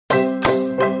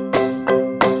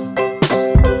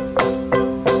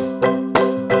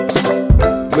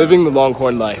Living the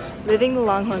Longhorn life. Living the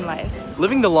Longhorn life.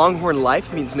 Living the Longhorn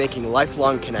life means making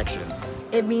lifelong connections.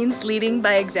 It means leading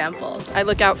by example. I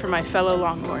look out for my fellow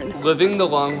Longhorn. Living the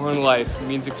Longhorn life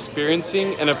means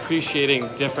experiencing and appreciating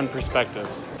different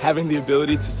perspectives. Having the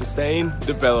ability to sustain,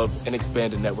 develop, and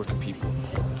expand a network of people.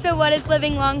 So what does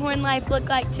living Longhorn life look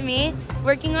like to me?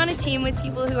 Working on a team with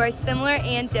people who are similar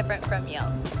and different from you.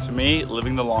 To me,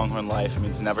 living the Longhorn life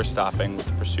means never stopping with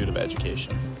the pursuit of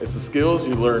education. It's the skills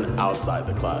you learn outside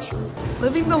the classroom.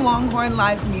 Living the Longhorn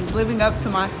life means living up to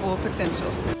my full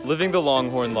potential. Living the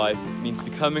Longhorn life means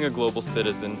becoming a global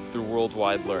citizen through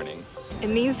worldwide learning.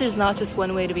 It means there's not just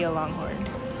one way to be a Longhorn.